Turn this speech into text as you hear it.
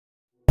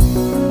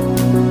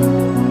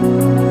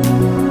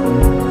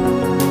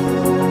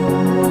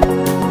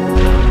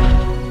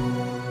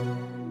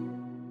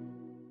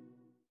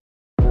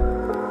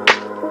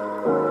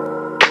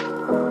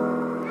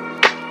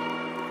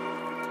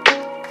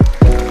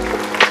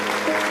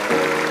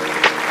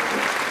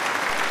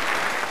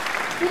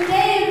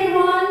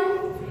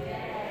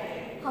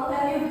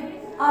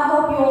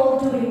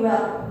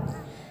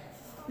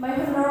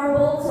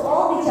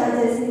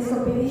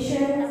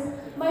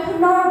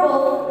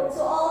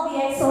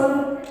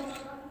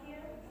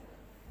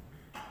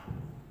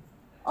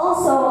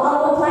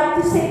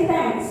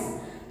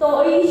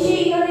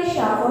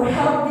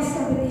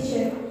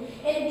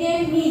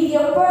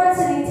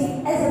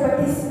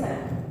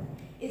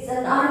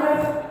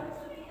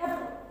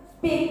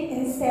speak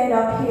instead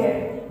of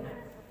hear.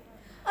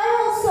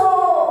 I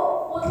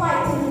also would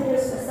like to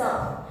introduce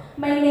myself.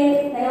 My name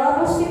is Nayla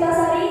Puspita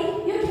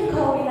Sari. You can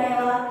call me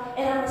Nayla,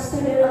 and I'm a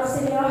student of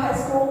Senior High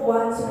School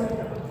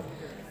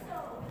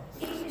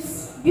 102. In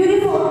this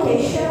beautiful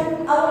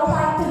occasion, I would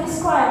like to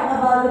describe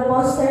about the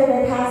poster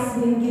that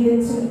has been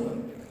given to me.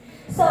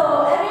 So,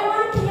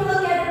 everyone, can you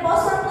look at the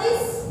poster,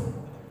 please?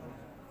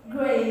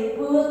 Great.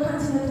 We will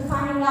continue to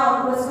finding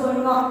out what's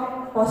going on in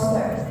the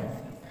poster.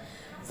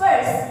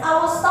 First,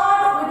 I will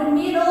start with the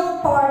middle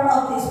part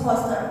of this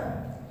poster.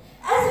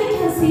 As we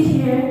can see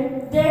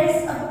here, there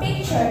is a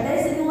picture, there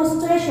is an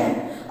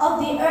illustration of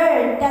the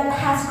earth that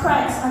has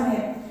cracks on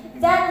it.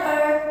 That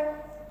earth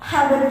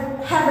have a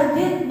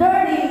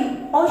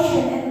dirty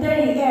ocean and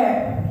dirty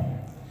air.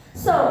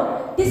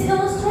 So, this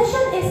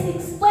illustration is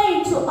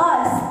explained to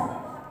us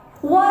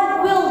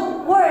what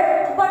will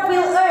earth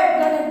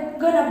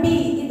gonna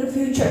be in the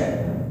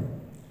future.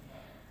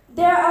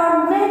 There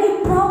are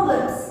many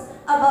problems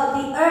about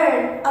the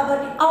earth,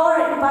 about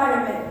our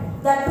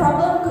environment. That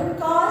problem could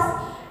cause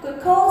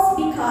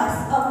because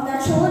of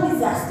natural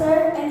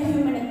disaster and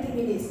human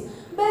activities.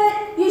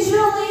 But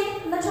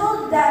usually,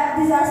 natural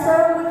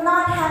disaster would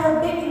not have a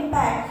big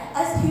impact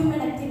as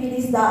human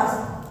activities does.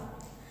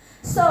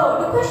 So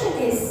the question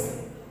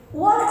is,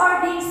 what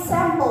are the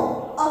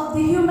examples of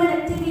the human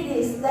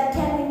activities that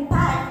can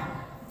impact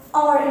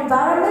our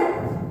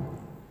environment?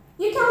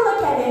 You can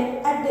look at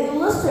it at the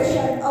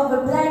illustration of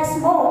a black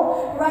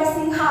smoke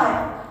rising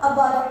high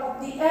above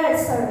the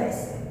Earth's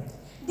surface.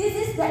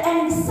 This is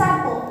an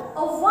example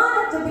of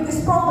one of the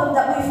biggest problems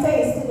that we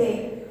face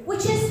today,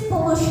 which is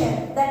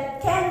pollution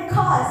that can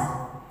cause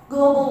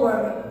global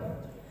warming.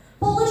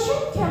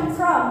 Pollution comes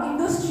from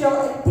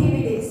industrial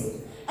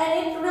activities,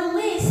 and it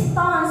releases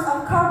tons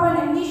of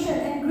carbon emission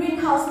and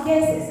greenhouse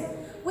gases,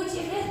 which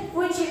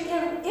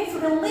if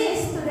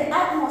released to the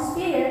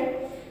atmosphere,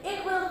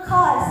 it will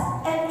cause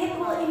and it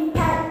will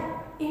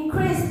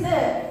increase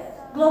the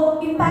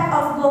impact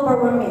of global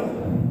warming.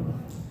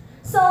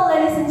 So,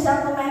 ladies and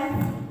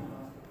gentlemen,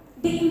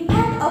 the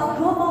impact of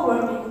global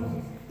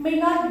warming may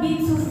not be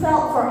too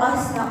felt for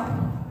us now.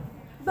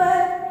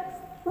 But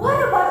what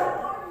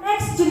about our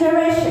next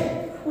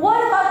generation?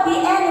 What about the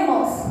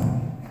animals?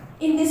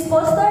 In this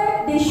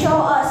poster, they show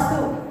us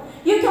too.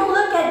 You can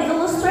look at the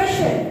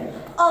illustration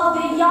of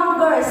the young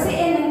girl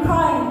sitting and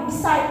crying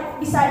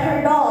beside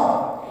her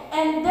doll.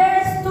 And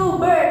there's two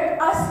birds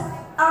as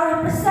are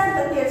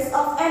representatives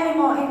of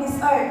animals in this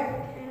earth.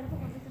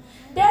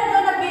 They're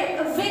gonna be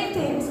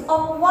victims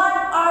of what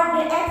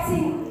are the act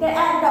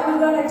that we're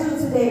gonna do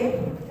today.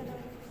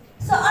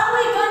 So are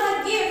we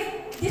gonna give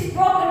this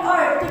broken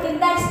earth to the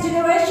next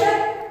generation?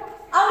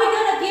 Are we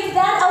gonna give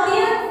that,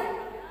 audience?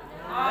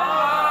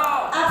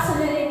 No.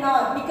 Absolutely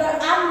not, because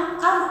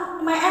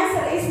my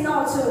answer is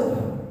no too.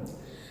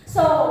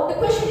 So the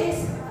question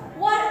is,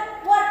 what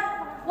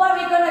are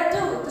we gonna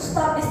do to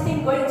stop this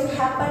thing going to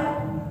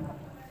happen?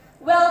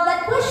 Well,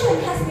 that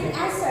question has been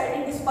answered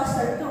in this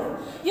poster too.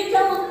 You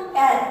can look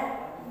at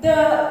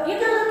the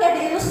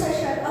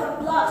illustration of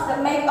blocks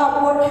that make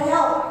up World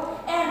Health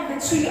and the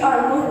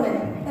 3R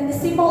movement, and the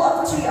symbol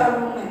of 3R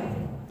movement.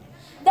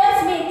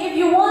 That means if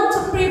you want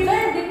to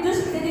prevent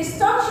the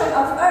destruction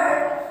of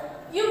Earth,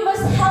 you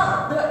must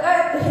help the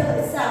Earth to heal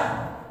itself.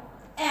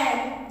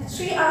 And the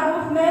 3R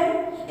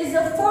movement is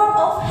a form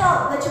of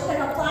help that you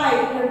can apply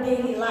in your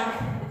daily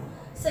life,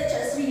 such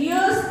as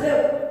reuse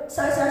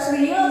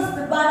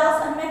the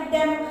bottles and make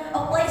them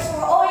a place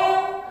for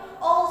oil.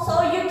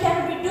 Also, you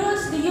can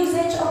reduce the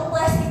usage of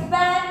plastic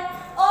bag,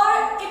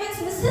 or if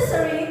it's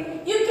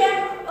necessary, you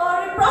can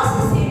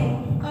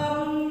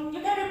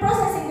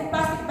reprocessing the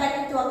plastic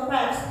bag into a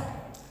craft.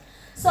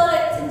 So,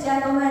 ladies and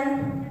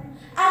gentlemen,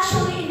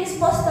 actually in this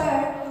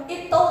poster,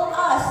 it told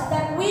us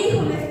that we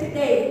who live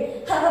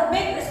today have a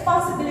big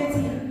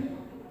responsibility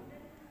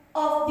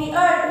of the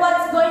earth,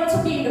 what's going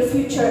to be in the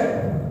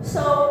future.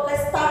 So